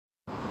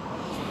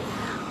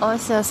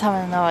Also,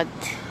 some note.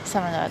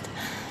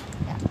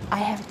 I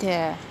have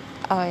to.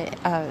 Oh,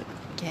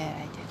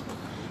 yeah.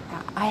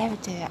 I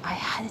had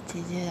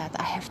to do that.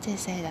 I have to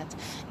say that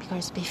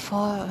because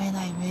before I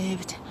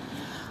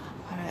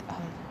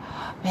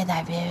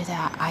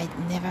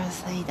never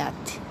say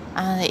that,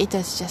 and it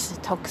was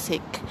just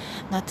toxic.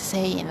 Not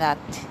saying that,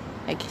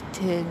 like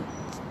to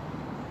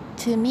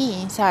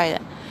me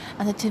inside,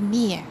 and to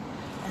me,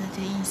 and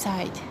to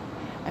inside.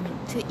 I mean,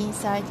 to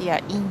inside, yeah,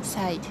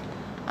 inside,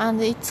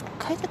 and it's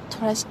quite a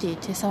tragedy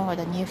to some of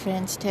the new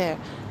friends too.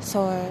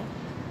 So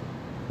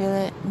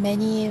really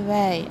many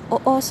way,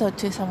 also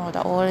to some of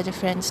the old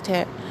friends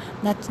too,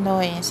 not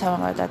knowing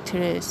some of the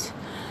truth.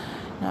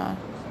 No,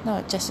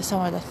 not just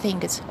some of the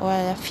things or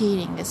the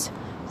feelings.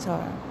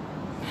 So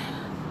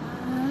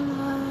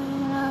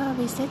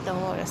we said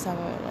all some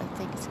of the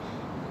things.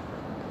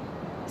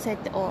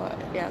 Said all,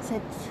 yeah,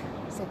 said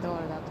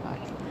all that part.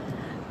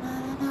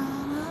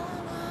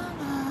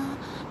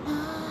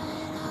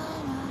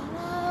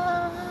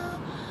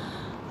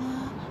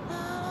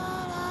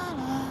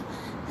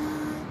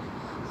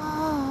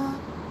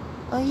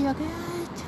 Oh,